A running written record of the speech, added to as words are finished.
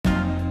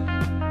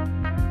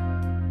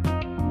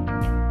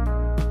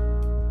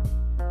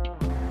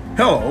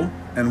Hello,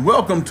 and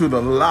welcome to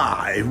the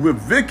Live with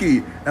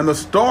Vicky and the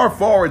Star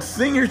Forward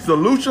Senior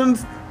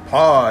Solutions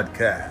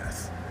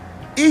podcast.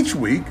 Each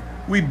week,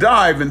 we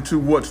dive into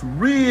what's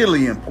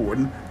really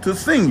important to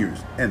seniors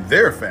and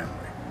their family.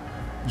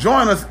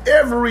 Join us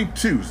every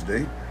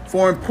Tuesday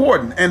for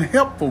important and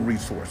helpful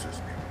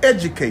resources,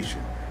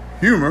 education,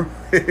 humor,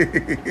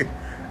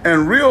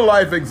 and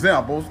real-life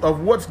examples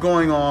of what's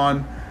going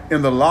on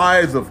in the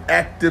lives of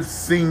active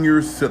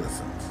senior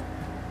citizens.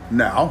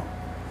 Now,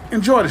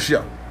 enjoy the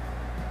show.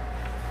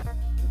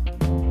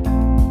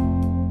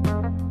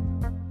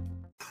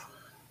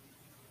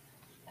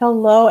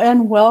 Hello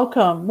and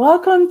welcome.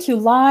 Welcome to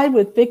Live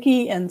with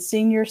Vicky and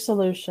Senior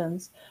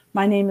Solutions.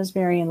 My name is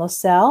Marian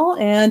LaSalle,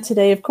 and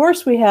today, of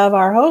course, we have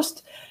our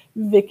host,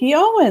 Vicky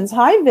Owens.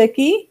 Hi,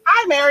 Vicky.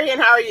 Hi, Marian.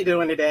 How are you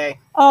doing today?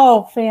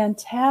 Oh,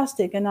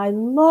 fantastic. And I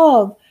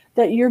love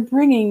that you're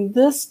bringing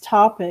this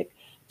topic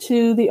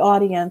to the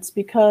audience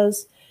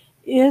because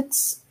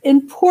it's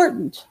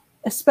important,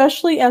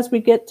 especially as we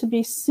get to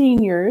be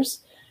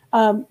seniors,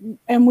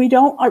 and we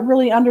don't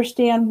really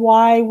understand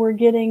why we're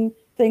getting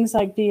things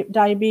like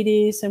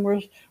diabetes, and we're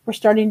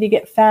starting to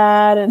get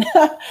fat, and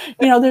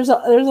there's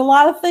a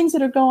lot of things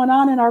that are going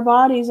on in our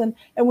bodies, and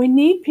we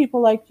need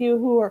people like you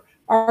who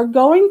are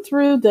going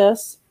through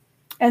this,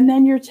 and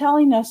then you're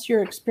telling us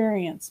your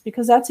experience,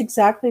 because that's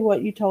exactly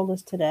what you told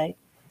us today.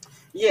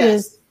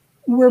 Yes,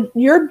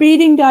 you're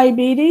beating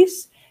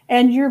diabetes,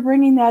 and you're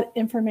bringing that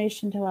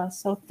information to us.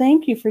 So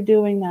thank you for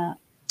doing that.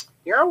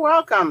 You're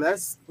welcome.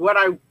 That's what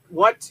I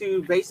want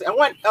to I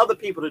want other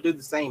people to do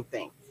the same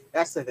thing.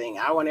 That's the thing.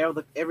 I want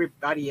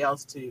everybody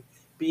else to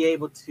be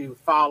able to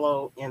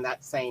follow in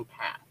that same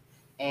path.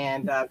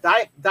 And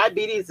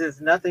diabetes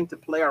is nothing to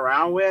play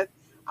around with.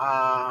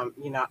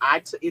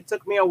 It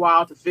took me a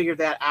while to figure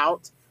that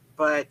out,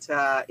 but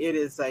it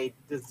is a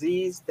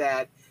disease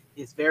that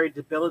is very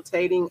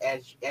debilitating.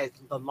 As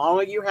the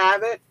longer you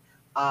have it,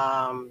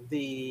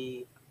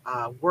 the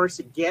worse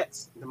it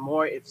gets, the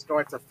more it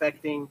starts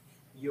affecting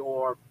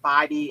your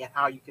body and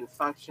how you can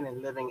function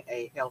and living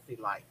a healthy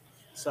life.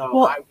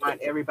 So I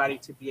want everybody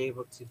to be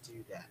able to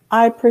do that.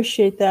 I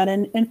appreciate that.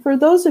 And for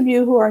those of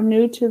you who are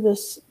new to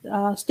this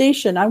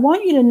station, I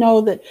want you to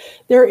know that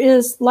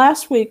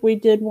last week we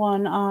did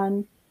one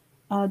on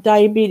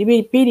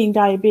beating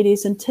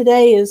diabetes, and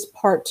today is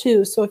part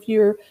 2. So if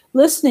you're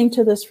listening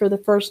to this for the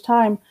first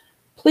time,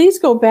 please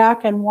go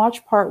back and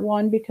watch part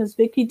 1, because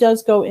Vicky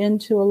does go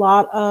into a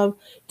lot of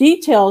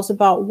details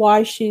about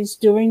why she's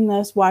doing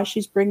this, why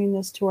she's bringing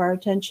this to our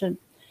attention.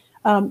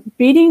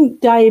 Beating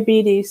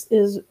diabetes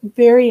is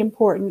very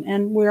important,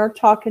 and we are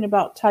talking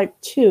about type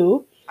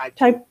 2.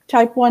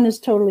 Type 1 is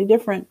totally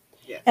different.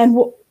 Yes. And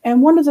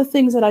one of the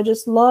things that I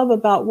just love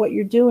about what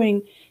you're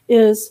doing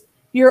is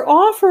you're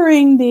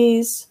offering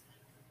these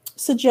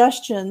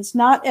suggestions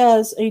not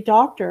as a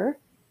doctor,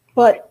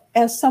 but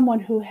as someone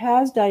who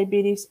has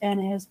diabetes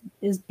and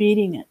is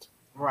beating it.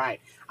 Right.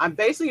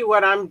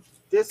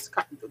 This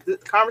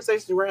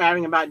conversation we're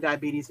having about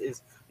diabetes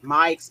is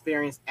my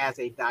experience as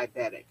a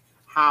diabetic.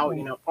 How,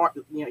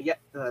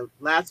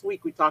 last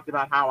week we talked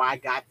about how I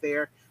got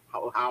there,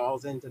 how I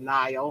was in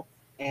denial.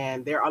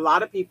 And there are a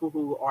lot of people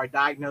who are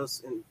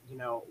diagnosed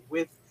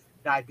with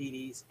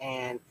diabetes,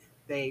 and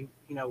they,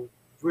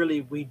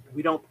 really, we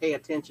don't pay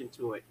attention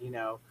to it,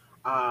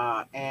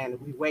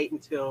 and we wait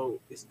until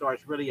it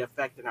starts really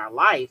affecting our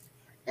life.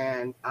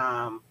 And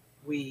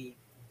we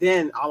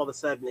then all of a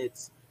sudden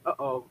it's,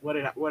 what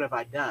have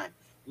I done?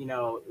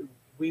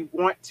 We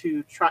want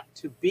to try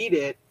to beat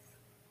it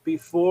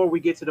before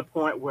we get to the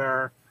point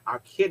where our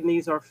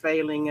kidneys are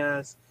failing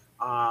us.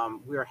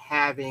 We're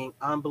having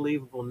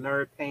unbelievable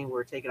nerve pain.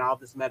 We're taking all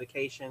this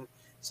medication.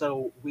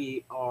 So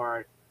we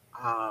are,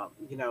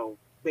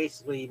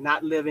 basically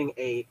not living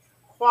a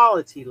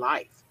quality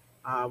life.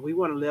 We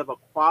want to live a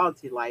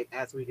quality life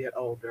as we get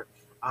older,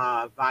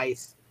 by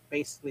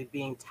basically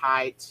being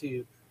tied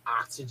to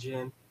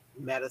oxygen,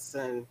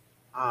 medicine,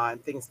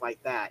 and things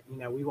like that.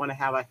 We want to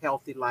have a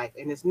healthy life.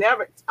 And it's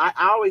never,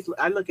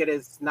 I look at it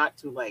as not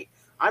too late.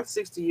 I'm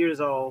 60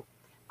 years old,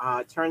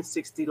 turned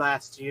 60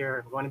 last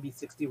year. I'm going to be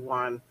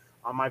 61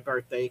 on my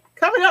birthday,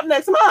 coming up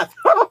next month,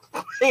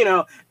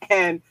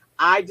 and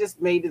I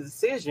just made the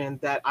decision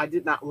that I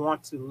did not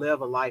want to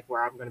live a life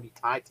where I'm going to be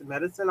tied to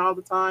medicine all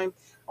the time.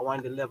 I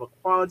wanted to live a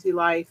quality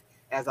life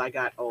as I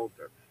got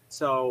older.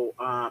 So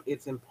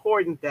it's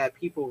important that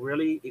people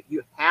really, if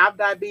you have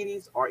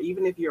diabetes, or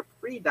even if you're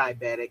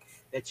pre-diabetic,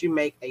 that you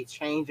make a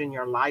change in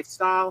your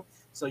lifestyle,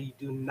 so you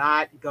do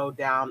not go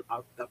down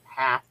the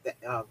path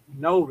of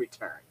no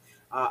return.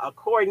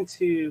 According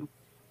to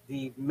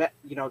if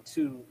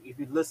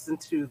you listen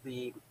to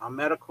the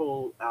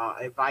medical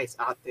advice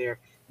out there,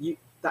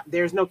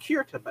 there's no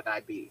cure to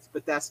diabetes,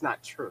 but that's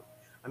not true.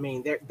 I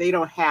mean, they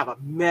don't have a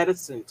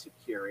medicine to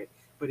cure it,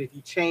 but if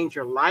you change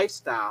your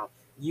lifestyle,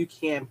 you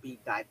can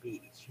beat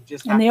diabetes. You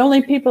just and the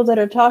only people that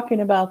are talking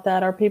about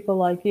that are people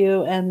like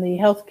you and the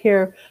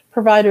healthcare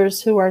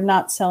providers who are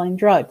not selling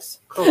drugs.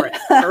 Correct.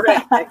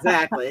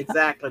 Exactly.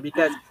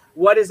 Because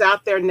what is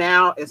out there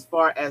now as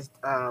far as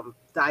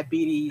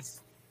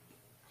diabetes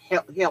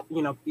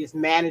help, is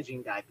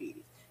managing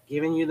diabetes,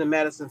 giving you the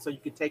medicine so you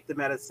can take the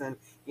medicine.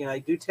 They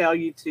do tell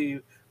you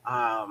to,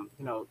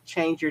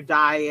 change your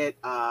diet,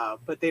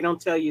 but they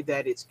don't tell you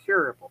that it's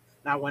curable.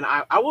 Now, when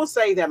I will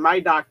say that my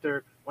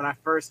doctor, when I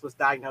first was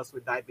diagnosed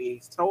with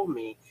diabetes, told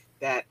me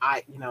that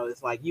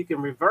it's like you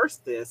can reverse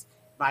this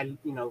by,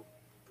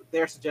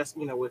 they're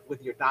suggesting,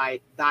 with your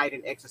diet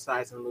and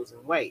exercise and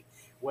losing weight.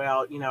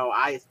 Well,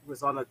 I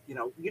was on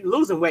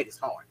losing weight is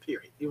hard,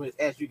 period. It was,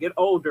 as you get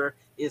older,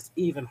 it's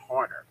even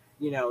harder,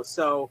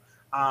 so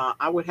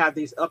I would have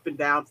these up and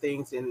down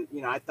things. And,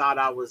 I thought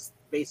I was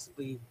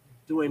basically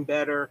doing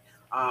better,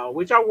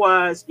 which I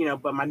was,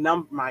 but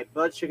my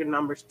blood sugar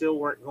numbers still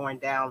weren't going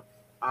down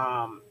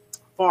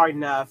far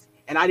enough.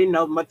 And I didn't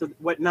know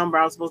what number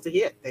I was supposed to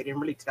hit. They didn't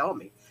really tell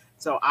me.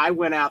 So I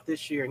went out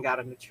this year and got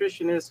a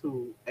nutritionist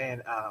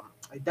and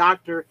a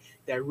doctor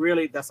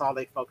that's all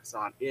they focus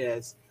on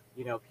is,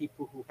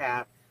 people who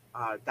have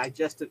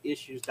digestive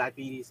issues,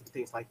 diabetes, and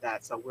things like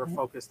that. So we're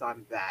focused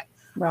on that.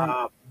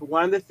 Right. But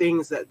one of the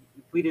things that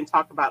we didn't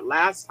talk about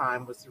last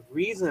time was the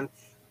reason,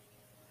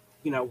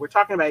 we're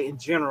talking about it in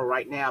general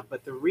right now,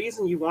 but the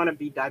reason you want to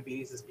beat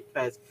diabetes is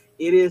because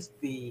it is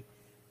the,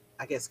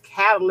 I guess,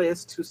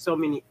 catalyst to so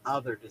many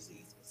other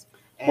diseases.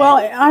 Well,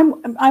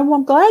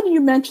 I'm glad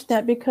you mentioned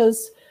that,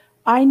 because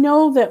I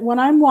know that when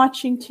I'm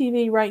watching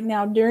TV right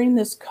now during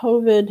this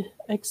COVID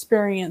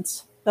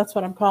experience, that's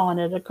what I'm calling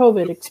it, a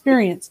COVID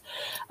experience,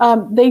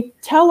 they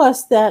tell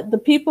us that the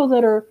people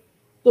that are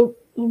the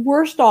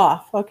worst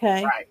off,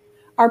 okay, right,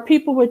 are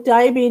people with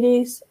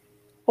diabetes,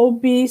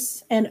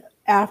 obese, and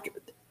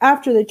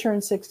after they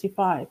turn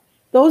 65.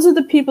 Those are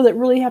the people that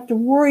really have to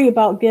worry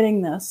about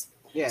getting this.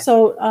 yeah.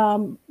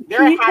 So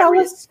They're at high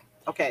risk.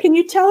 Okay. Can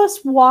you tell us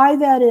why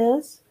that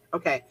is?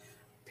 Okay.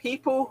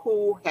 People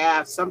who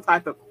have some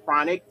type of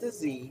chronic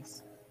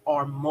disease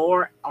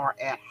are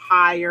at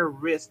higher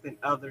risk than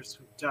others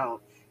who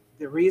don't.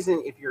 The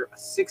reason, if you're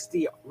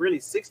 60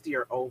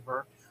 or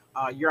over,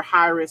 you're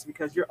high risk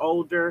because you're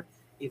older.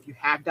 If you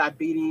have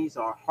diabetes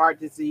or heart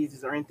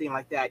diseases or anything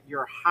like that,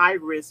 you're high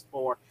risk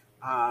for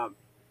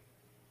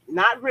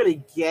not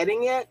really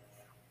getting it,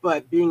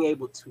 but being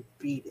able to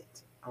beat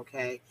it.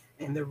 Okay.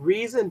 And the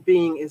reason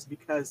being is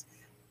because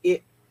in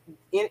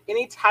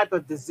any type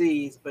of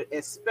disease, but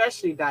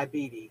especially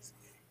diabetes,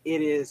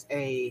 it is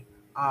a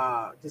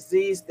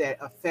disease that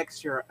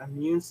affects your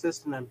immune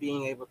system and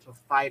being able to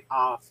fight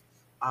off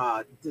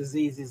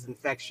diseases,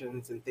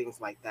 infections, and things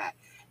like that.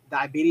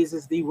 Diabetes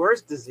is the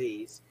worst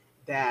disease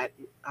that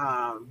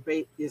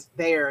is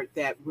there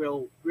that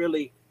will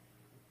really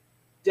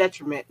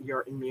detriment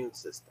your immune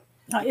system.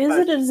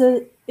 Is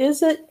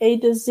it a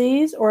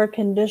disease or a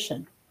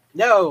condition?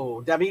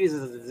 No, diabetes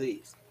is a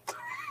disease.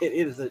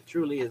 It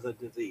truly is a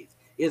disease.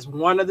 It's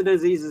one of the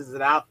diseases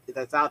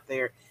that's out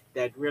there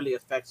that really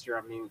affects your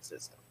immune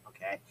system.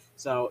 Okay,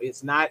 so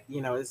it's not,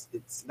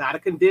 it's not a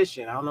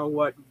condition. I don't know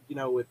what,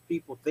 if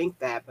people think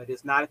that, but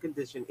it's not a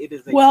condition. It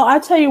is. Well, I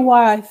tell you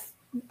why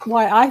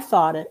I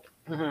thought it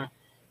Mm-hmm.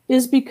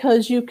 is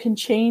because you can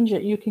change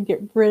it. You can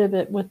get rid of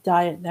it with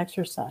diet and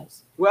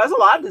exercise. Well, there's a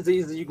lot of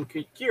diseases you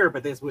can cure,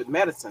 but there's with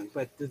medicine.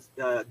 But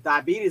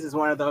diabetes is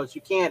one of those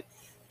you can't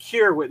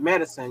cure with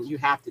medicine.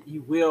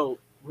 You will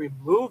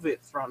remove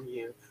it from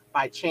you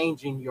by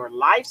changing your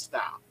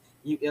lifestyle.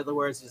 In other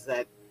words, is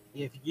that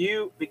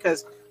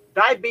because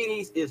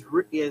diabetes is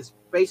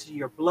basically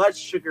your blood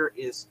sugar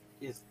is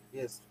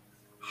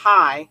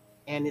high,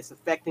 and it's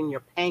affecting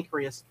your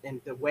pancreas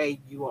and the way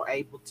you are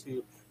able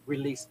to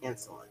release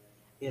insulin.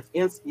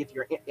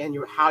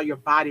 How your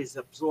body is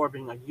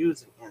absorbing or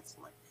using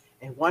insulin,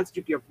 and once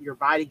your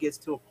body gets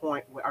to a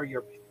point where, or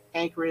your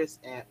pancreas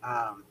and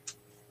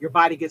your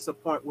body gets to a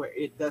point where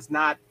it's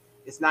not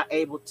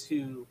able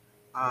to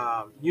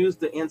use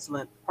the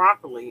insulin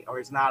properly, or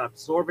it's not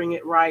absorbing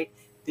it right,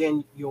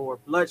 then your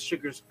blood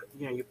sugars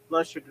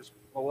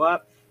go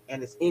up,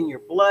 and it's in your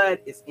blood.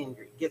 It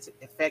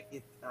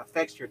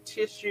affects your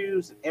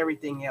tissues and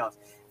everything else.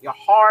 Your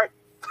heart,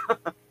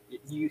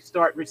 you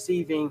start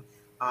receiving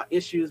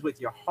issues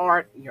with your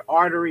heart, your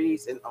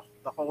arteries, and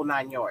the whole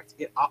 9 yards.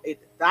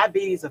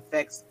 Diabetes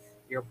affects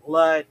your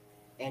blood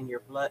and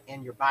your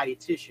body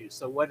tissue.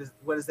 So what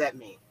does that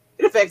mean?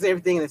 It affects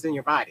everything that's in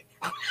your body.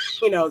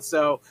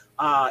 So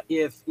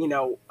if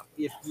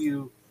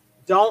you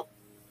don't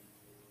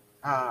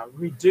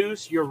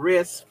reduce your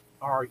risk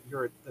or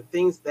the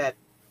things that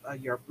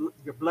your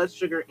blood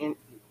sugar in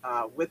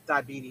with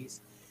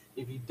diabetes,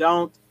 if you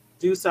don't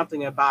do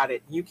something about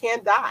it, you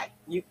can die.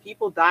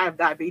 People die of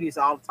diabetes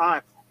all the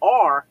time,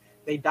 or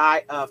they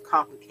die of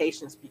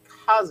complications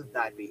because of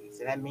diabetes.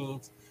 And that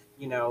means,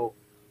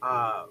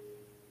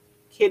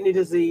 kidney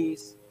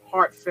disease,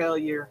 heart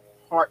failure,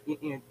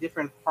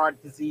 different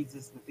heart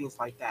diseases and things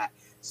like that.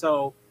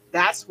 So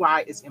that's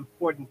why it's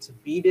important to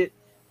beat it.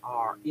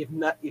 Or if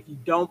you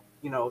don't,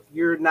 if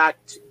you're not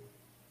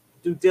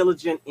due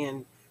diligent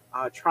in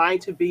trying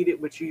to beat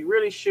it, which you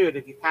really should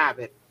if you have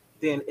it,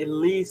 then at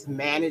least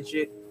manage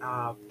it,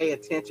 pay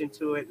attention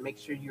to it, make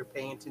sure you're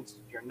paying attention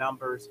to your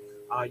numbers,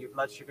 your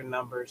blood sugar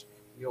numbers,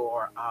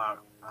 your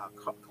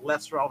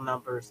cholesterol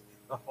numbers,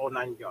 the whole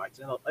 9 yards.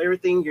 You know,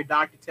 everything your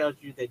doctor tells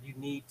you that you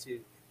need to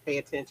pay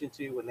attention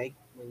to when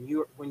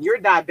you're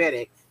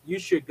diabetic, you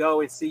should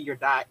go and see your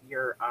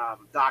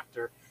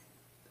doctor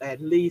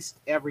at least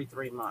every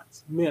 3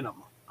 months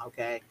minimum.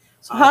 Okay.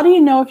 So how do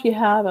you know if you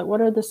have it?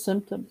 What are the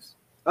symptoms?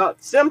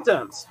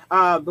 Symptoms.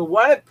 One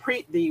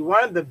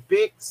of the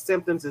big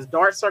symptoms is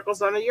dark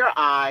circles under your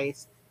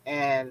eyes,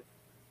 and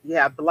you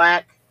have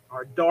black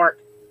or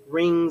dark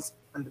rings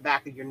on the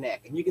back of your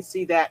neck, and you can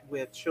see that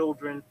with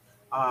children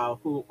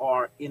who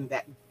are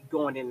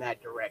going in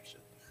that direction.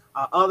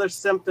 Other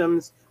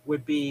symptoms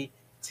would be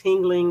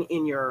tingling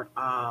in your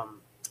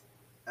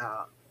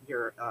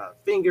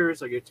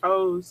fingers or your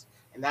toes,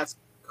 and that's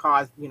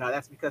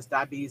because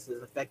diabetes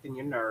is affecting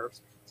your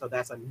nerves. So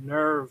that's a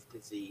nerve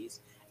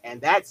disease,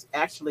 and that's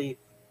actually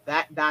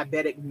that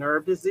diabetic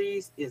nerve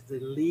disease is the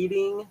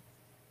leading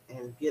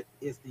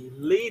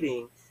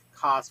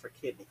cause for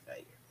kidney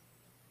failure.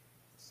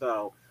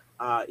 So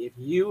if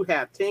you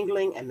have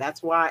tingling, and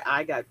that's why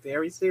I got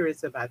very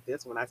serious about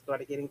this when I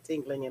started getting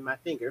tingling in my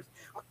fingers.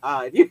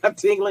 If you have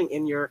tingling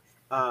in your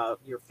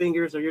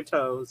fingers or your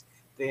toes,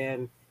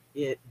 then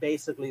it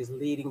basically is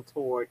leading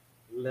toward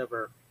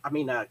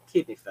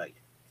kidney failure.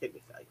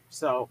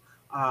 So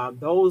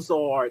those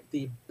are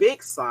the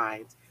big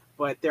signs,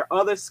 but there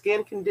are other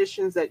skin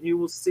conditions that you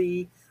will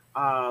see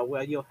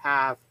where you'll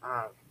have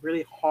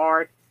really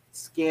hard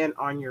skin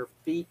on your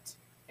feet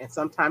and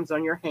sometimes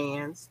on your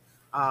hands.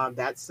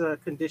 That's a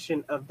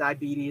condition of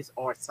diabetes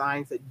or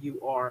signs that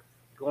you're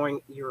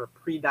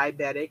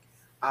pre-diabetic.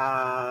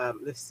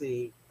 Let's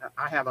see,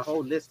 I have a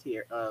whole list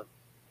here of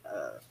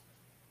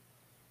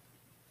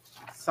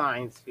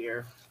signs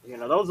here. You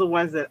know, those are the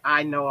ones that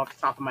I know off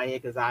the top of my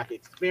head because I've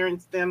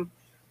experienced them.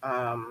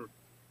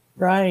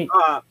 Right.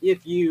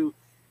 If you're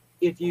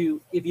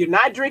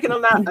not drinking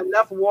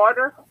enough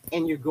water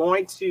and you're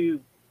going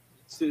to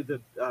the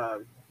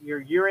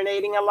you're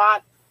urinating a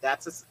lot,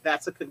 that's a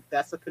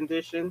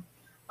condition.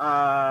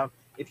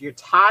 If you're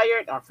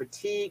tired or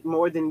fatigued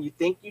more than you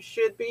think you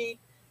should be,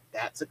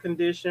 that's a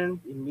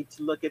condition. You need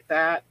to look at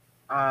that.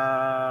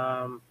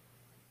 And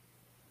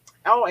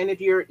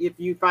if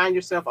you find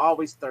yourself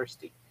always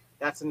thirsty,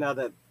 that's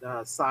another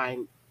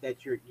sign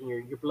that your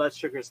blood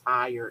sugar is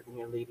high, or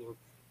you're leading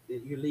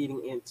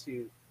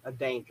into a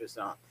danger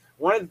zone.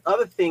 One of the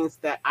other things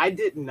that I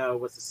didn't know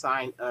was a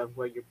sign of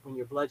when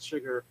your blood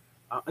sugar,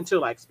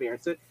 until I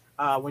experienced it,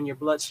 when your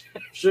blood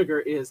sugar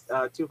is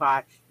too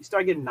high, you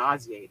start getting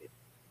nauseated.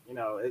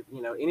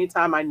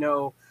 Anytime I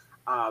know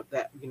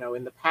that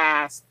in the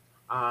past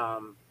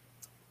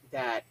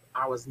that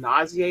I was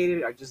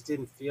nauseated, I just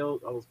didn't feel,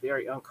 I was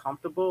very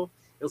uncomfortable,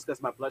 it was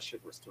because my blood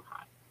sugar was too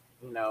high.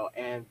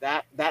 And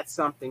that's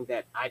something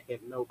that I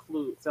had no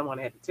clue. Someone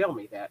had to tell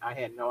me that. I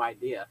had no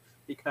idea,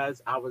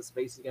 because I was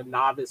basically a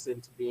novice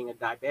into being a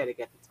diabetic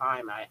at the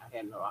time. I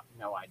had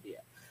no idea.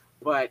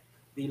 But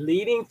the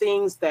leading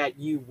things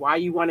why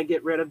you want to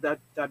get rid of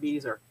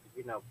diabetes, or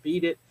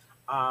beat it,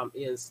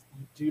 is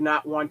you do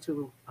not want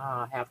to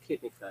have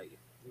kidney failure.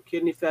 And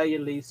kidney failure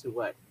leads to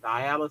what?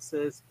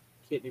 Dialysis,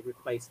 kidney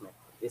replacement.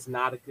 It's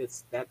not a good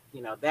that.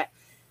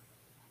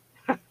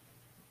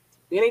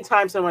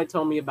 Anytime somebody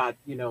told me about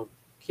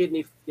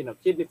kidney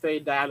failure,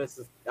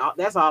 dialysis,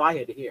 that's all I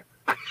had to hear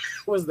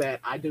was that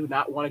I do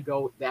not want to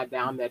go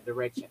down that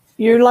direction.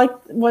 You're like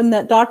when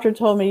that doctor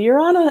told me, you're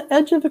on the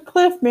edge of a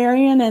cliff,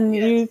 Marion, and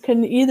Yes. you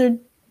can either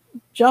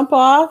jump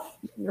off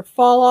or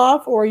fall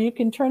off, or you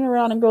can turn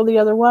around and go the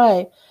other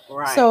way.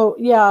 Right. So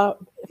yeah,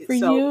 for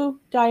you,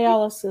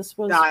 dialysis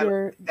was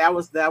that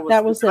was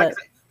it.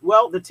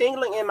 Well, the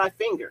tingling in my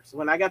fingers.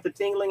 When I got the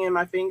tingling in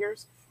my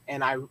fingers,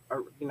 and I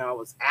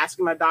was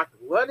asking my doctor,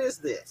 what is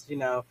this?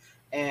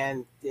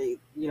 And they,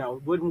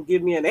 wouldn't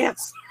give me an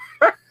answer.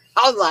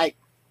 I was like,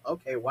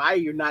 okay, why are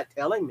you not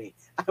telling me?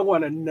 I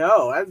want to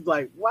know. I was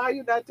like, why are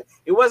you not?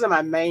 It wasn't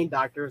my main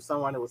doctor,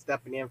 someone who was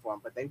stepping in for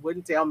him, but they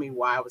wouldn't tell me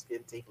why I was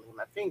getting tingling in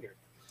my finger.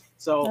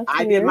 So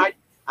That's weird.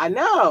 I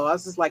know. I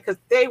was just like, because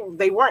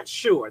they weren't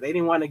sure. They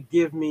didn't want to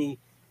give me,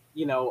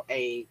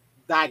 a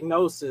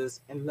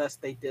diagnosis unless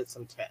they did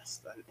some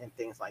tests and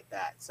things like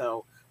that.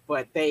 So,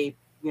 but they,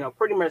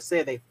 pretty much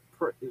said they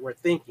were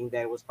thinking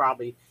that it was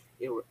probably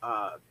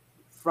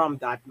from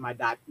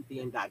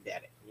being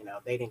diabetic.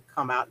 They didn't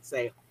come out and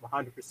say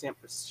 100%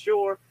 for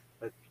sure,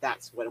 but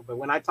that's what. But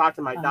when I talked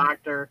to my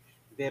doctor,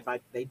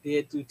 they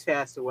did do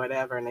tests or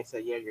whatever, and they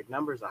said, yeah, your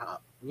numbers are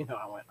up.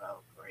 I went, oh,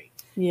 great.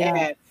 Yeah.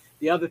 And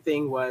the other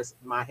thing was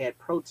I had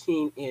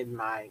protein in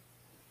my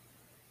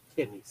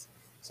kidneys.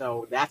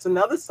 So that's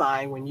another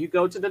sign when you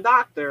go to the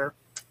doctor,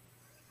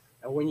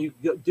 and when you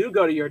do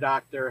go to your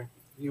doctor,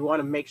 you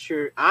want to make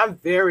sure. I'm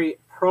very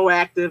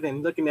proactive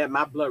in looking at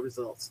my blood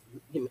results,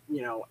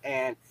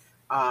 and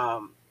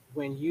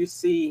when you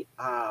see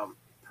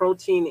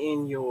protein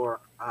in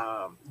your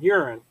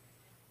urine,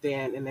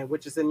 then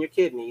which is in your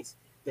kidneys,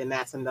 then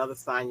that's another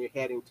sign you're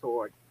heading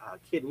toward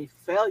kidney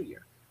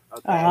failure.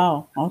 Okay.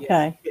 Oh,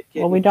 okay. Yes,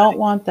 well, we don't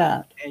want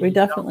that. We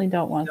definitely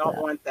don't want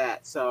that. Want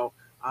that. So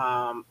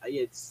You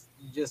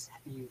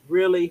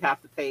really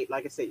have to pay,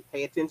 like I say,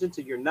 pay attention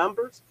to your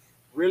numbers,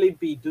 really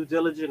be due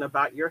diligent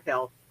about your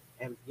health,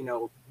 and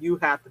you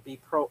have to be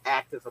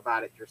proactive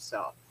about it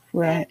yourself, and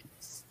Right.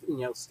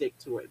 stick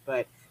to it.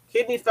 But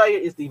kidney failure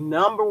is the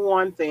number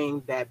one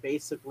thing that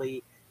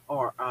basically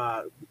or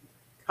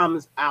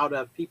comes out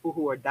of people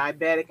who are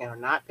diabetic and are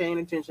not paying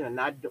attention and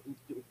not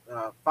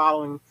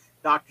following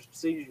doctor's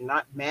procedures,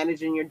 not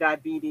managing your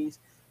diabetes.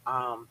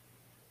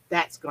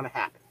 That's going to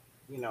happen.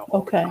 Over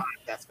Okay. time,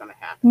 that's going to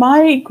happen.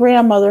 My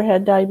grandmother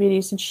had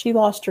diabetes and she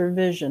lost her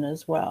vision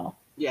as well.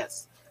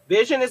 Yes,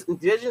 vision is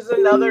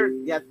another.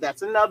 Yeah,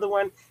 that's another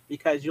one,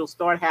 because you'll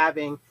start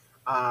having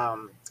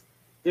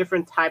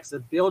different types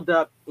of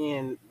buildup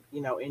in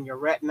in your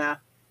retina,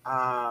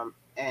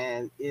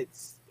 and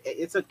it's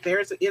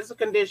a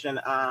condition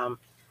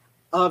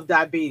of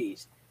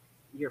diabetes.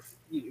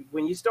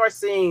 When you start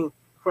seeing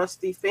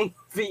crusty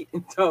feet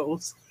and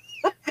toes,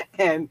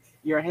 and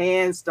your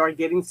hands start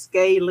getting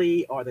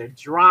scaly or they're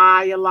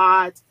dry a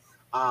lot,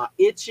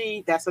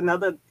 itchy. That's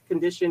another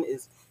condition,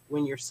 is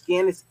when your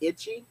skin is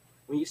itchy.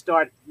 When you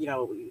start,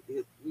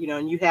 and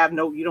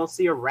you don't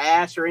see a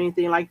rash or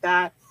anything like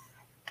that.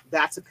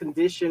 That's a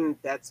condition.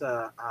 That's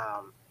a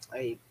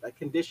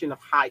condition of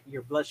high.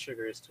 Your blood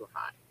sugar is too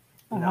high,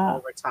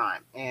 over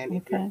time. And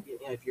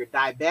if you're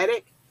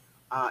diabetic,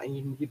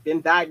 and you've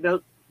been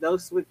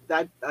diagnosed with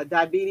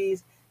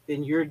diabetes,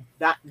 then you're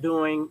not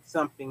doing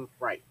something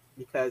right.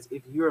 Because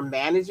if you're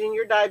managing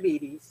your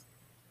diabetes,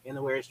 in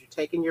other words, you're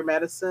taking your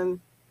medicine,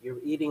 you're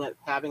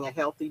having a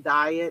healthy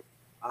diet,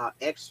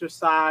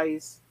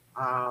 exercise,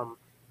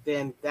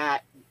 then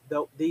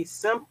these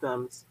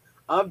symptoms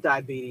of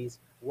diabetes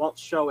won't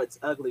show its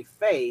ugly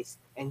face,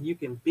 and you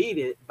can beat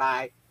it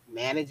by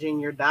managing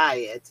your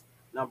diet.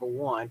 Number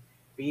one,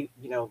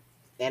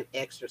 and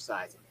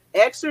exercising.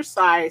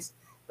 Exercise,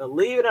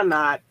 believe it or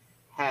not,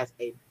 has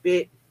a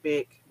big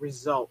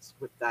results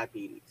with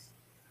diabetes.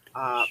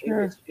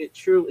 Sure. It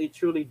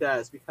truly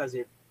does, because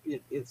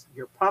it's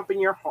you're pumping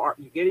your heart,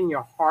 you're getting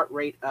your heart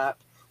rate up,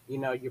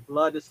 your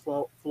blood is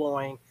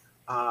flowing,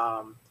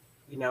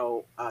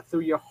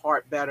 through your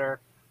heart better,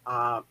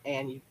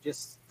 and you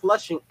just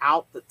flushing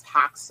out the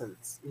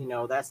toxins.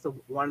 That's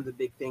one of the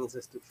big things,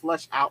 is to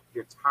flush out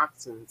your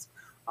toxins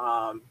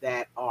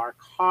that are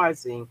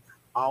causing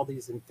all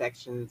these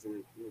infections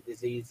and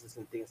diseases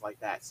and things like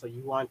that. So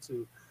you want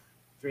to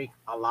drink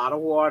a lot of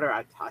water.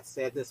 I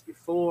said this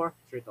before.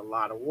 Drink a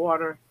lot of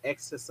water,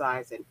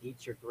 exercise, and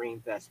eat your green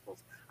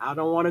vegetables. I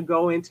don't want to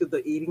go into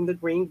eating the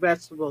green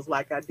vegetables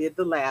like I did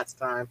the last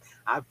time.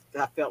 I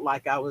felt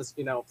like I was,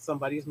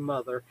 somebody's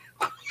mother.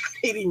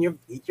 Eat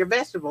your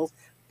vegetables,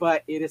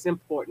 but it is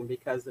important,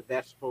 because the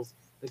vegetables,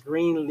 the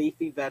green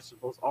leafy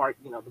vegetables, are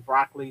the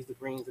broccolis, the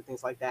greens, and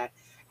things like that,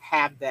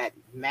 have that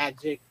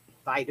magic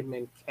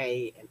vitamin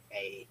K and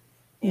A.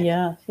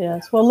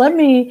 Yes. Well, let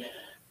me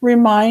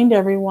remind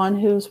everyone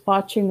who's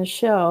watching the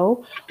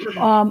show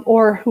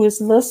or who is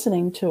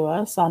listening to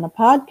us on a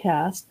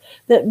podcast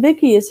that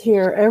Vicki is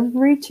here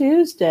every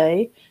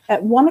Tuesday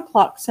at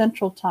 1:00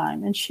 Central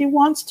Time, and she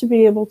wants to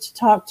be able to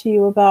talk to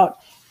you about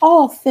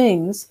all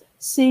things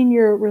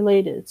senior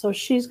related. So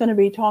she's going to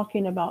be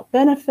talking about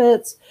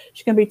benefits.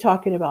 She's going to be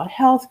talking about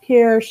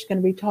healthcare. She's going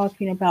to be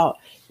talking about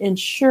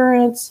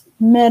insurance,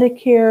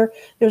 Medicare.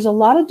 There's a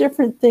lot of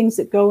different things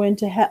that go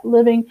into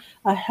living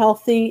a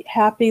healthy,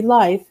 happy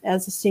life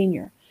as a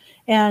senior.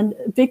 And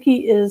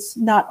Vicki is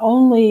not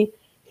only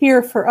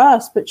here for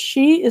us, but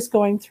she is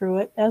going through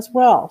it as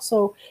well.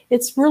 So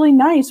it's really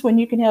nice when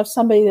you can have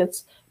somebody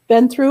that's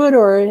been through it,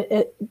 or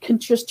it can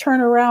just turn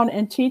around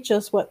and teach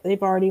us what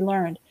they've already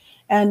learned.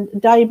 And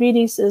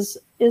diabetes is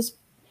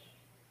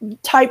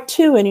type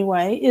 2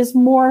 anyway, is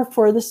more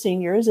for the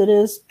seniors. It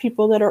is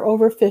people that are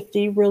over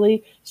 50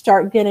 really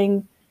start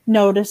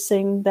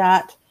noticing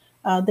that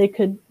they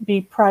could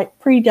be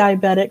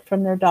pre-diabetic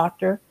from their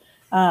doctor.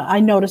 I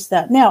noticed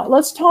that. Now,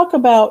 let's talk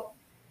about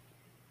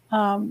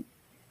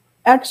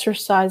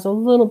exercise a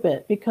little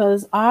bit,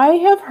 because I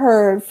have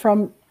heard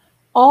from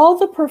all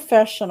the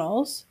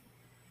professionals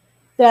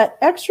that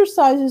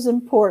exercise is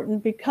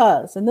important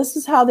because, and this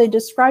is how they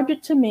described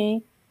it to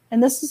me,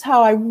 and this is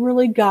how I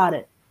really got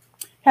it.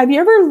 Have you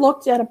ever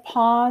looked at a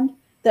pond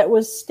that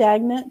was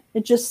stagnant?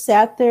 It just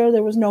sat there.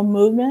 There was no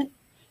movement.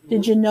 Mm-hmm.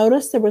 Did you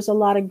notice there was a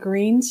lot of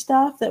green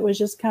stuff that was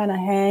just kind of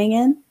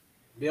hanging?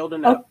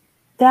 Building up.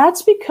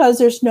 That's because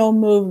there's no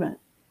movement.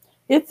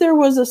 If there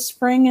was a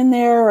spring in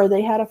there, or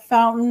they had a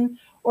fountain,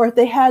 or if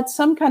they had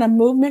some kind of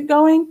movement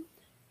going,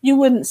 you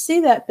wouldn't see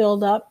that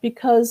build up,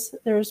 because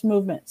there's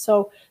movement.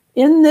 So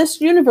in this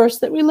universe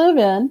that we live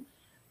in,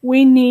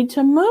 we need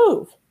to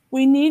move.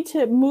 We need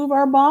to move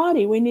our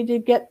body. We need to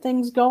get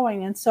things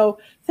going. And so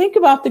think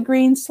about the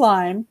green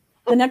slime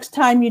the next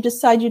time you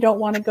decide you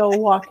don't want to go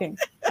walking.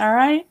 All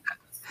right?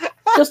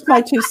 Just my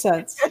 2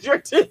 cents. That's your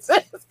 2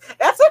 cents.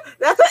 That's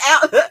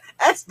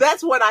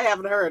what I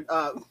haven't heard,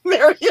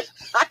 Mary.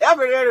 I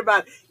haven't heard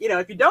about,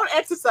 if you don't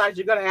exercise,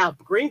 you're going to have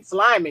green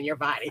slime in your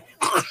body.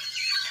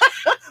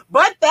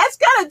 But that's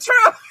kind of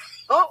true.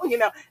 you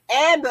know,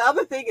 and the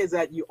other thing is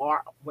that you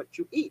are what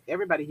you eat.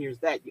 Everybody hears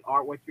that you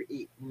are what you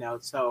eat, you know.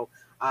 So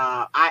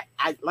I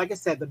like I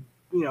said, the,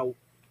 you know,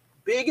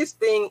 biggest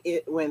thing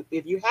when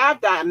if you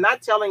have that, I'm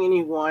not telling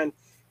anyone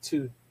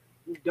to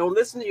don't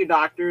listen to your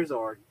doctors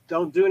or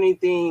don't do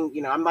anything.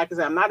 You know, I'm like I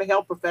said, I'm not a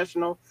health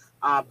professional,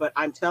 but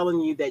I'm telling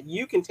you that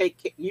you can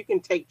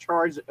take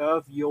charge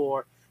of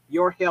your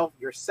health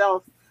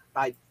yourself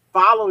by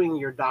following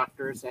your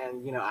doctors.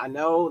 And you know, I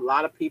know a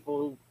lot of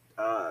people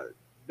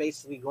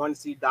basically going to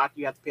see a doctor,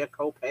 you have to pay a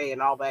copay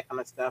and all that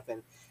kind of stuff.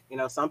 And you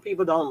know, some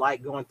people don't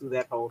like going through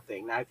that whole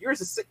thing. Now, if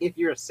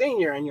you're a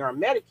senior and you're on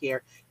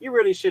Medicare, you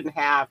really shouldn't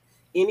have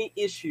any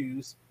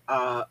issues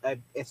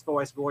as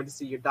far as going to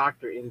see your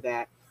doctor, in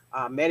that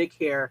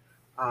Medicare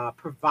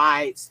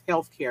provides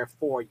health care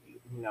for you,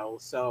 you know.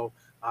 So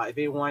if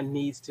anyone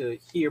needs to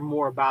hear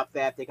more about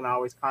that, they can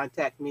always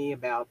contact me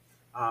about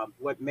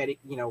what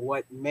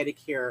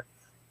Medicare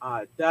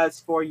does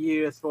for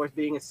you as far as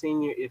being a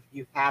senior. If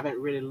you haven't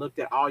really looked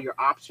at all your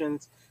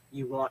options,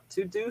 you want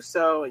to do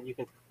so, and you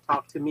can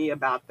talk to me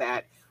about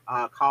that.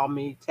 Call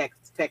me,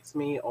 text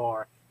me,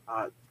 or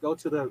go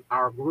to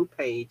our group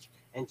page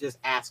and just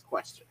ask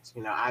questions.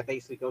 You know, I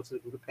basically go to the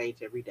group page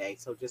every day,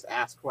 so just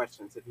ask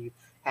questions if you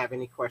have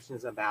any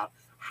questions about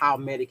how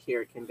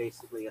Medicare can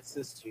basically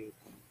assist you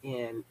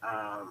in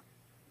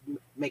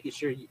making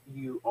sure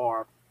you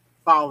are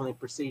following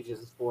procedures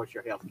as far as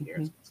your health care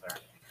is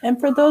concerned. And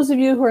for those of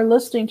you who are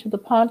listening to the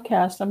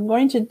podcast, I'm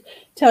going to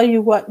tell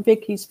you what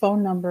Vicky's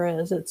phone number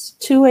is. It's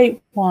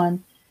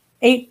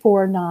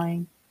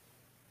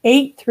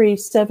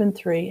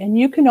 281-849-8373. And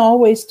you can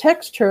always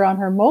text her on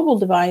her mobile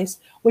device,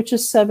 which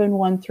is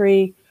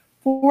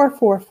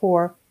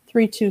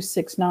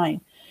 713-444-3269.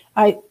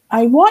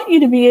 I want you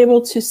to be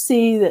able to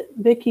see that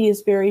Vicky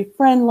is very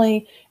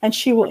friendly and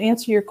she will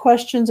answer your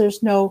questions.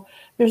 There's no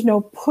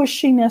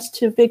pushiness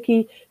to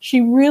Vicky.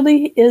 She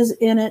really is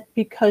in it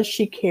because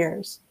she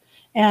cares.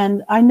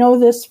 And I know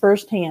this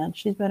firsthand.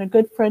 She's been a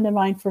good friend of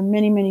mine for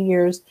many, many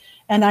years.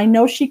 And I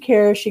know she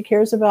cares. She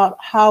cares about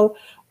how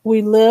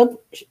we live,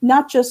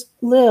 not just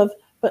live,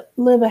 but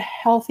live a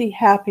healthy,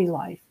 happy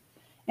life.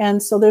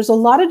 And so there's a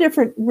lot of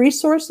different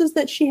resources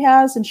that she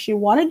has. And she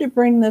wanted to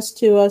bring this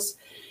to us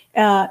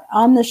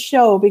on the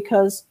show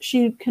because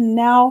she can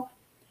now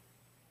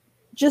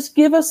just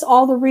give us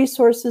all the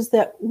resources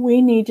that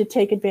we need to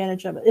take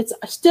advantage of it. It's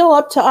still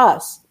up to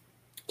us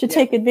to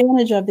take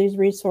advantage of these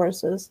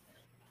resources,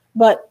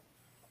 but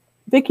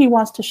Vicki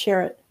wants to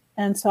share it.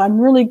 And so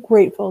I'm really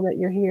grateful that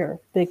you're here,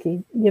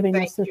 Vicki, giving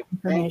us this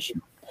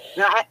information.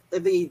 Now,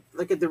 the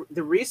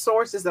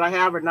resources that I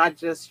have are not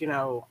just, you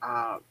know,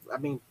 I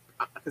mean,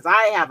 because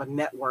I have a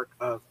network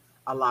of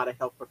a lot of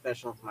health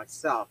professionals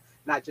myself,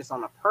 not just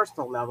on a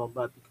personal level,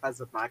 but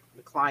because of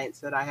the clients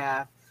that I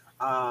have.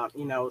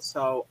 You know,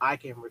 so I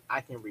can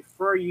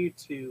refer you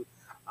to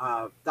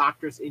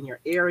doctors in your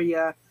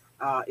area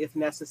if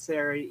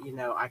necessary. You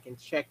know, I can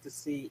check to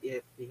see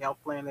if the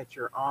health plan that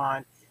you're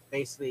on,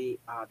 basically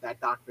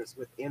that doctor's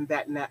within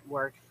that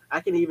network.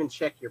 I can even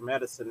check your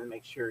medicine and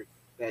make sure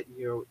that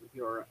your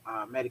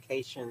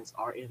medications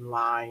are in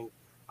line.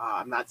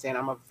 I'm not saying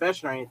I'm a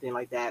professional or anything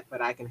like that,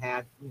 but I can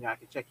have, you know, I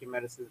can check your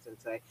medicines and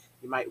say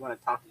you might want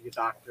to talk to your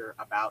doctor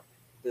about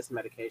this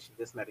medication,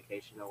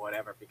 or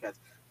whatever, because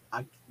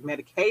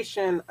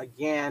medication,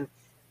 again,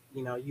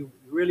 you know, you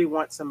really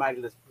want somebody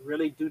that's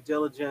really due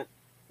diligent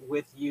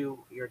with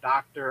you, your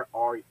doctor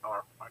or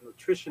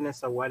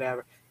nutritionist or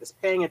whatever, is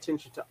paying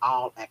attention to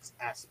all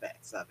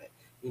aspects of it.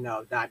 You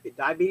know,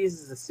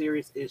 diabetes is a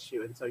serious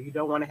issue, and so you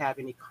don't want to have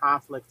any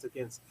conflicts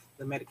against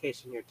the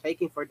medication you're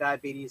taking for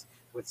diabetes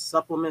with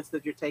supplements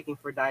that you're taking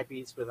for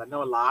diabetes. Because I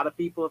know a lot of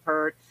people have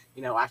heard,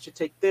 you know, I should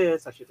take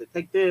this, I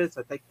take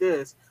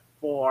this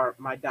for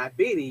my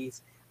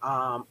diabetes.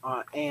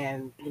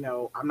 And, you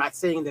know, I'm not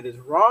saying that it's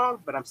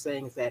wrong, but I'm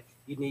saying is that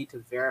you need to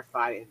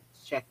verify and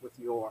check with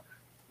your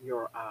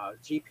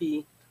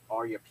GP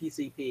or your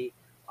PCP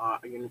or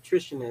your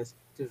nutritionist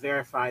to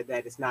verify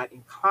that it's not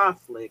in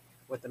conflict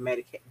with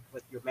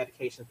with your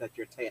medications that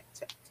you're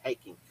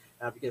taking.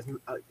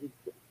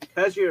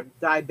 Because you're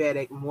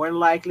diabetic, more than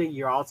likely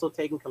you're also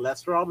taking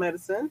cholesterol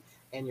medicine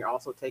and you're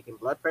also taking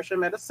blood pressure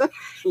medicine,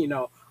 you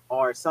know,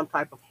 or some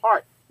type of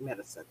heart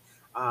medicine.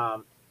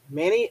 One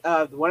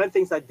of the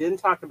things I didn't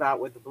talk about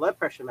with the blood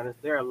pressure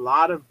medicine, there are a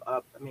lot of,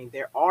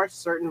 there are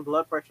certain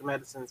blood pressure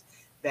medicines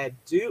that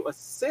do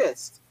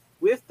assist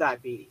with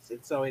diabetes.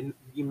 And so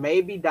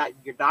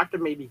your doctor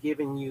may be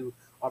giving you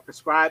or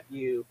prescribe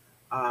you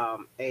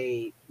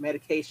a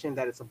medication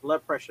that is a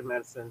blood pressure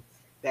medicine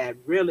that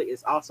really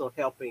is also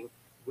helping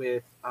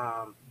with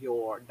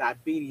your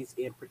diabetes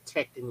in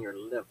protecting your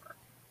liver.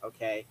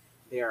 Okay.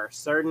 There are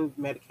certain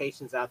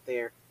medications out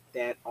there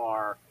that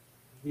are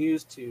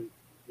used to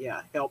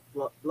help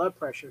blood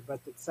pressure, but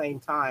at the same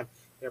time,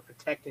 they're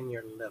protecting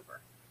your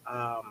liver.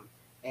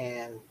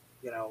 And,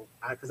 you know,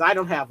 because I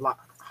don't have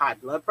high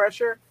blood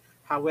pressure.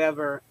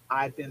 However,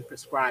 I've been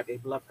prescribed a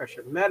blood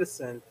pressure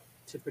medicine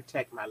to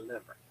protect my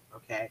liver.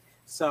 Okay.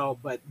 So,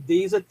 but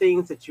these are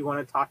things that you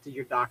want to talk to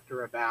your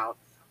doctor about.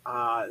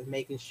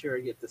 making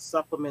sure that the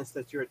supplements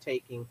that you're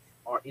taking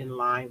are in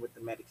line with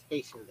the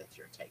medication that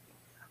you're taking.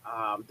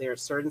 There are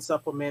certain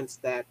supplements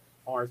that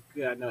are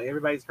good. I know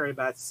everybody's heard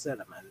about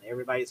cinnamon.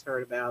 Everybody's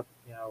heard about,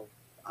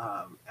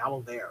 aloe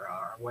vera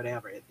or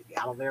whatever.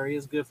 Aloe vera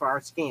is good for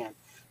our skin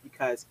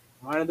because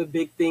one of the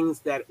big things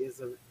that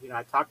is,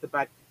 I talked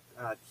about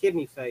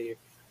kidney failure,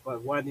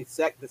 but one of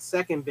the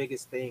second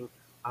biggest thing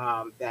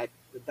that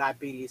the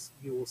diabetes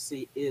you will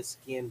see is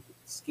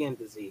skin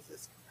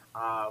diseases.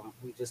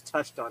 We just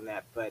touched on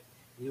that, but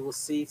you will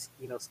see,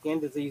 skin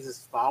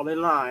diseases fall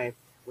in line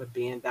with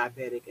being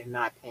diabetic and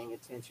not paying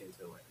attention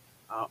to it,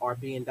 or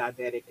being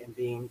diabetic and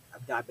being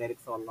diabetic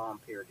for a long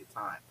period of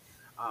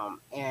time.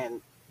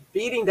 And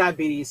beating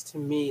diabetes to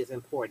me is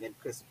important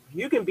because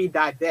you can be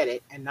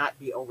diabetic and not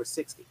be over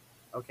 60.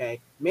 Okay.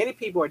 Many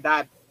people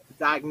are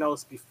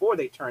diagnosed before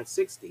they turn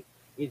 60.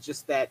 It's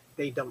just that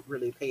they don't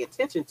really pay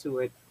attention to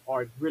it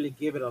or really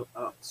give it a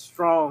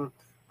strong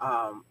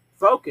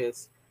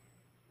focus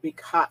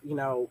because,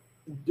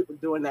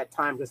 during that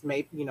time, because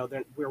maybe,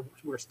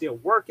 we're still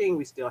working,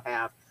 we still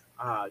have,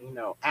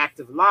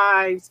 active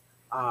lives,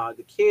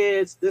 the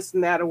kids, this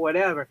and that or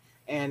whatever.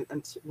 And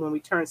until, when we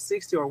turn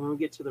 60 or when we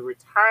get to the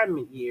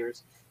retirement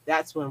years,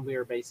 that's when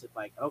we're basically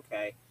like,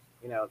 okay,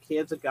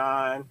 kids are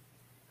gone,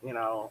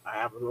 I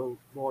have a little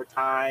more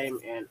time,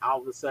 and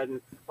all of a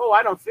sudden, oh,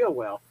 I don't feel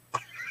well.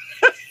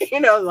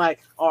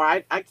 Or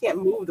I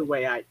can't move the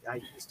way I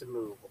used to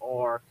move,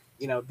 or,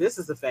 this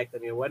is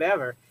affecting me or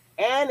whatever.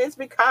 And it's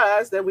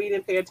because that we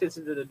didn't pay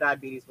attention to the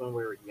diabetes when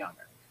we were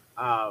younger.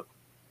 I'm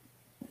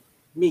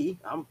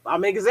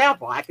an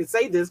example. I can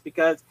say this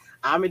because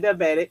I'm a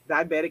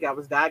diabetic. I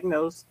was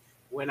diagnosed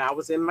when I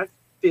was in my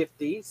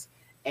 50s,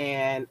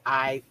 and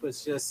I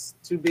was just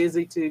too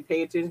busy to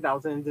pay attention. I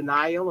was in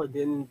denial and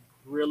didn't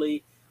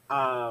really,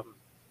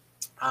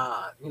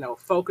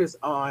 focus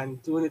on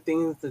doing the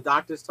things the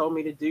doctors told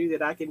me to do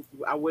that I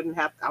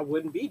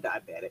wouldn't be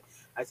diabetic.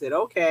 I said,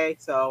 okay,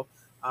 so,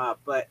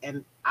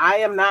 and I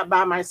am not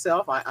by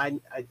myself. I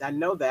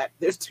know that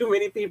there's too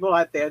many people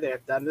out there that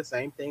have done the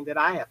same thing that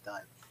I have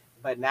done.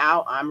 But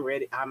now I'm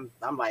ready. I'm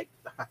like,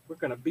 we're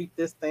gonna beat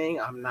this thing.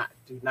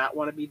 Do not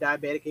want to be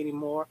diabetic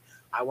anymore.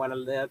 I want to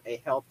live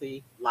a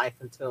healthy life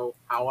until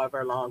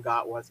however long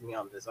God wants me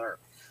on this earth.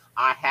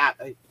 I have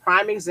a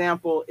prime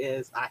example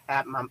is I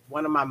have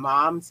one of my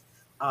mom's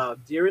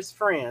dearest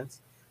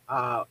friends.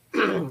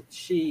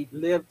 She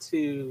lived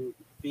to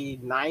be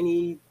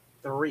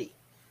 93.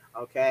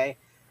 Okay,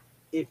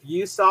 if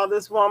you saw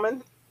this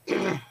woman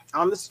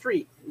on the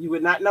street, you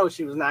would not know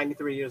she was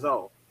 93 years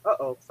old.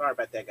 Sorry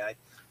about that, guy.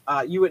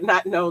 You would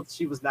not know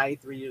she was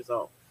 93 years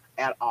old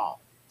at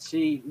all.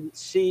 She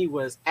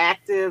was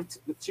active.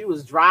 She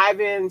was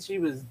driving. She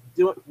was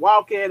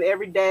walking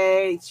every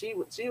day. She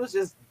was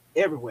just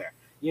everywhere,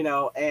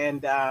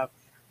 And I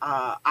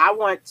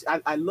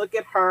look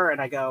at her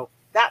and I go,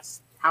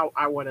 that's how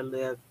I want to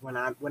live when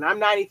I'm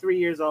 93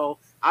 years old.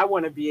 I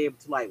want to be able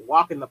to like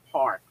walk in the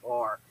park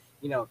or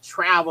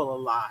travel a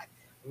lot.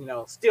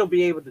 Still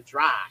be able to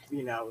drive.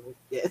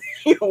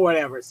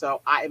 Whatever.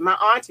 So my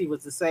auntie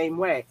was the same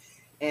way.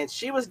 And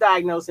she was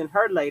diagnosed in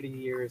her later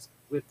years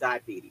with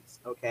diabetes,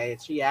 okay? And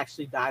she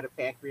actually died of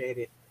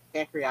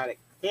pancreatic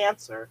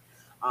cancer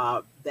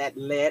that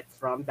led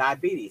from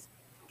diabetes.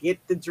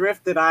 Get the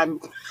drift that I'm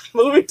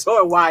moving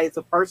toward, why it's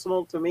a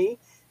personal to me,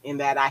 in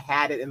that I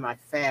had it in my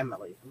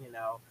family,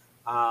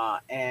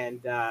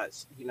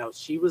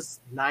 she was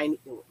 90.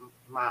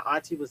 My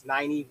auntie was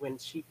 90 when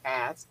she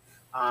passed,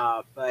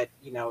 but,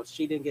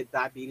 she didn't get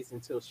diabetes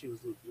until she was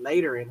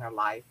later in her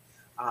life.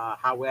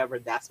 However,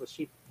 that's what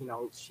she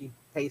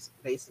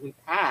basically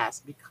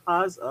passed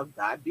because of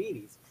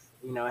diabetes,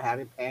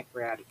 having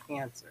pancreatic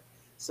cancer.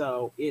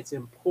 So it's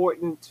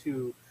important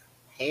to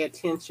pay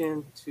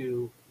attention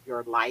to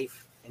your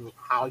life and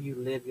how you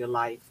live your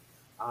life.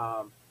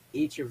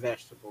 Eat your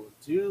vegetables.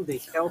 Do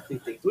the healthy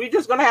things. We're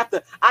just going to have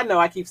to, I know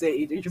I keep saying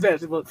eat your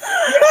vegetables.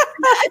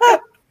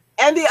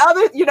 And the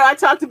other, I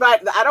talked about,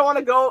 I don't want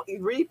to go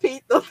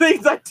repeat the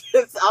things I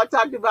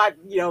talked about,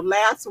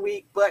 last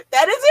week, but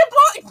that is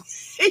important.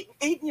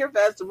 Eating your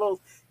vegetables,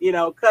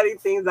 cutting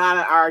things out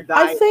of our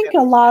diet. I think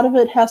a lot of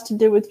it has to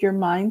do with your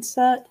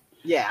mindset.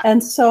 Yeah.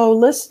 And so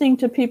listening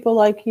to people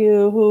like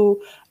you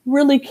who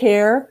really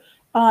care,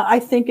 I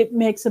think it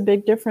makes a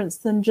big difference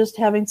than just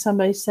having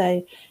somebody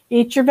say,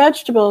 eat your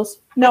vegetables.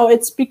 No,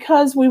 it's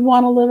because we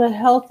want to live a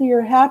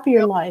healthier,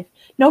 happier life.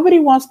 Nobody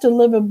wants to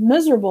live a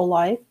miserable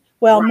life.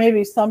 Well, right.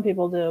 Maybe some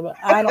people do, but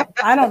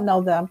I don't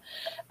know them.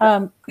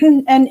 And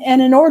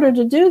in order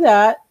to do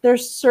that,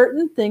 there's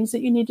certain things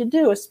that you need to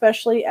do,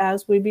 especially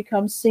as we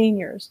become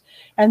seniors.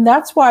 And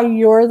that's why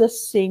you're the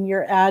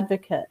senior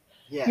advocate.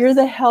 Yes. You're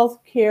the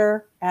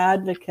healthcare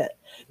advocate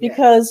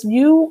because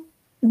you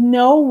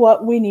know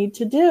what we need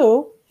to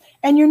do,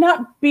 and you're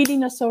not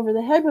beating us over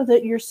the head with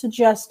it. You're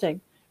suggesting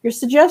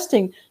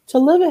to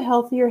live a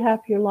healthier,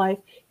 happier life.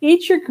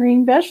 Eat your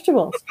green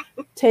vegetables.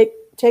 Take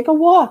a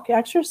walk,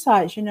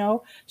 exercise,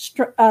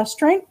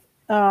 strength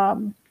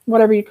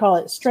whatever you call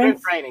it,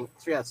 strength training.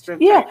 Yeah,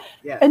 strength yeah. training.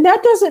 Yeah. And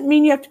that doesn't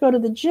mean you have to go to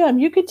the gym.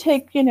 You could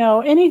take,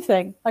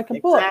 anything like a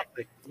book.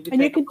 Exactly.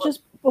 And you could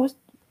just,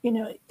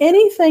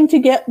 anything to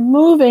get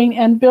moving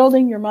and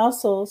building your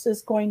muscles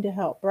is going to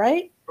help,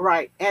 right?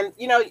 Right. And,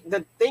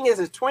 the thing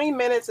is 20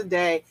 minutes a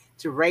day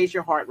to raise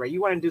your heart rate.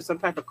 You want to do some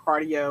type of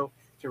cardio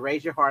to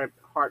raise your heart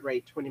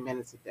rate 20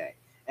 minutes a day.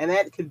 And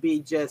that could be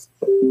just,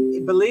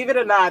 believe it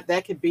or not,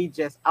 that could be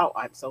just, oh,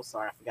 I'm so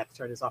sorry. I forgot to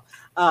turn this off.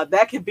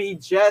 That could be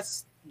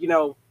just,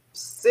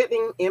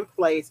 sitting in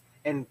place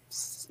and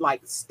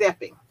like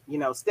stepping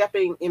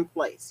in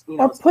place.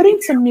 Or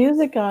putting some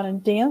music on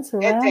and dance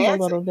around a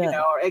little bit.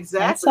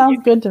 Exactly. That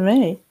sounds good to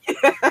me.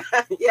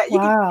 Yeah.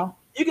 Wow.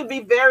 You can be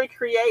very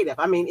creative.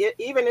 I mean,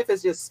 even if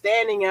it's just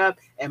standing up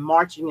and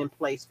marching in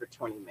place for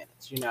 20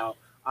 minutes, and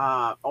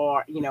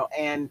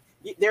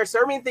there are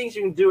so many things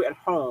you can do at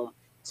home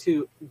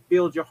to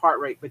build your heart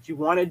rate, but you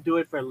want to do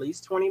it for at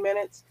least 20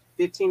 minutes.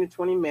 15 to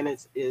 20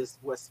 minutes is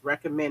what's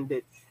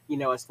recommended,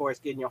 as far as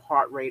getting your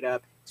heart rate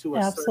up to a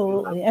Absolutely.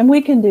 certain level. And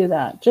we can do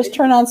that. Just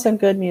turn on some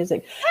good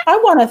music. I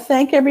want to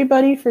thank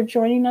everybody for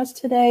joining us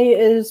today.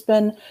 It has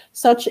been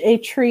such a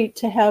treat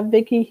to have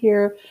Vicki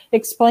here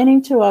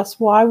explaining to us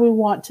why we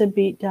want to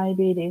beat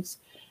diabetes.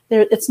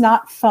 It's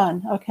not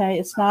fun, okay?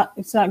 It's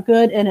not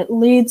good, and it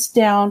leads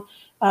down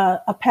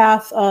a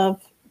path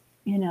of,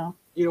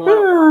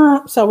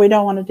 so we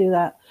don't want to do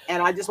that.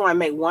 And I just want to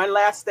make one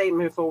last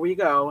statement before we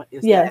go,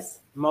 is that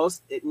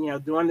most,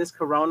 during this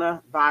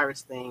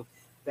coronavirus thing,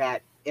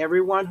 that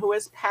everyone who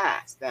has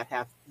passed that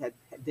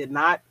did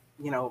not,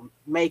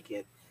 make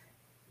it,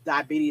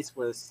 diabetes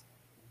was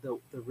the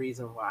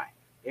reason why.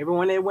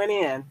 Everyone that went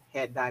in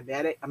had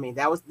diabetic. I mean,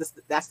 that's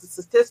the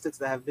statistics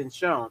that have been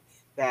shown,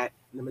 that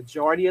the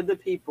majority of the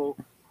people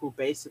who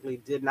basically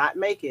did not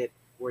make it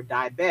were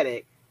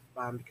diabetic,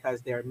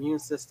 because their immune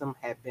system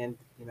had been,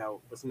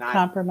 was not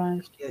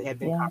compromised. It had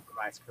been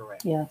compromised,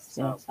 correct. Yes,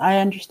 I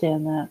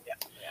understand that. Yeah.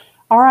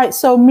 All right,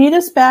 so meet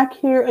us back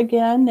here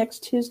again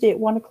next Tuesday at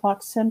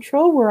 1:00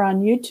 Central. We're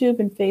on YouTube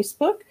and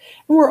Facebook,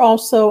 and we're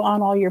also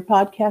on all your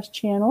podcast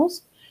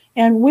channels.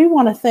 And we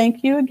want to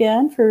thank you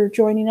again for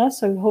joining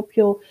us. I hope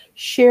you'll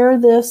share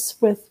this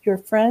with your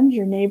friends,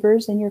 your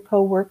neighbors, and your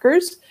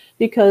coworkers,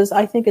 because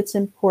I think it's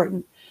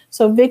important.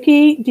 So,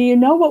 Vicki, do you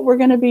know what we're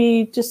going to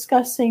be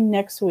discussing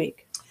next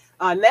week?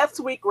 Next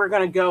week, we're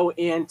going to go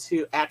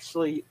into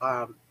actually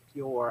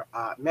your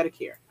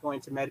Medicare, going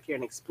to Medicare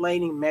and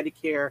explaining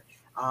Medicare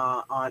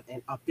on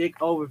a big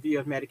overview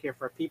of Medicare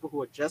for people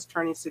who are just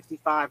turning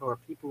 65 or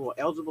people who are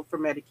eligible for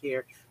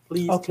Medicare.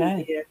 Please tune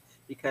in,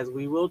 because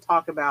we will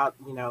talk about,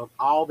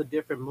 all the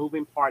different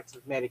moving parts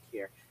of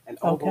Medicare. And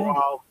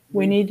overall,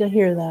 we need to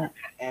hear that.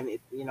 And,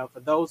 for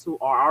those who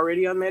are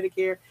already on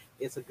Medicare,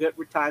 it's a good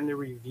time to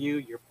review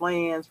your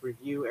plans,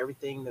 review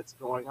everything that's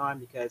going on,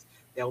 because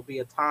there'll be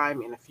a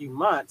time in a few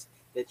months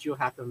that you'll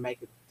have to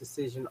make a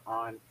decision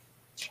on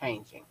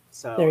changing.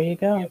 So there you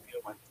go.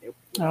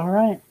 All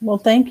right. Well,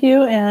 thank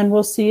you. And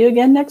we'll see you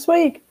again next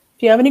week.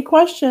 If you have any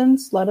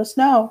questions, let us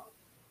know.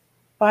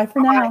 Bye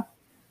for now.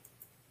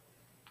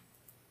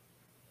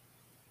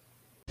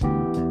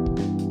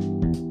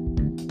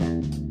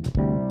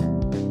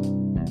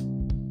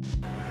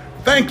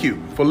 Thank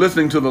you for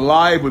listening to the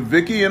Live with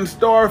Vicki and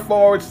Star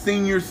Forward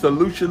Senior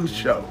Solutions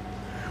show.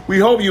 We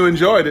hope you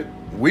enjoyed it.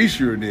 We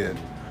sure did.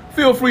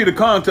 Feel free to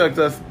contact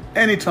us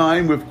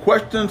anytime with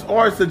questions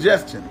or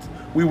suggestions.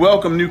 We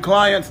welcome new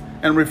clients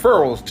and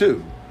referrals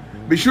too.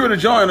 Be sure to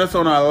join us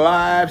on our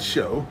live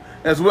show,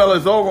 as well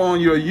as over on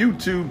your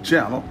YouTube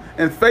channel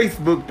and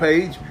Facebook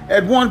page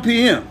at 1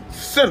 p.m.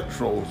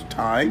 Central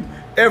Time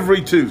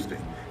every Tuesday.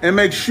 And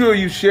make sure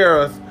you share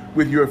us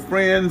with your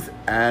friends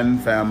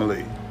and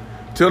family.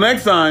 Till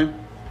next time,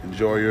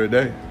 enjoy your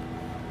day.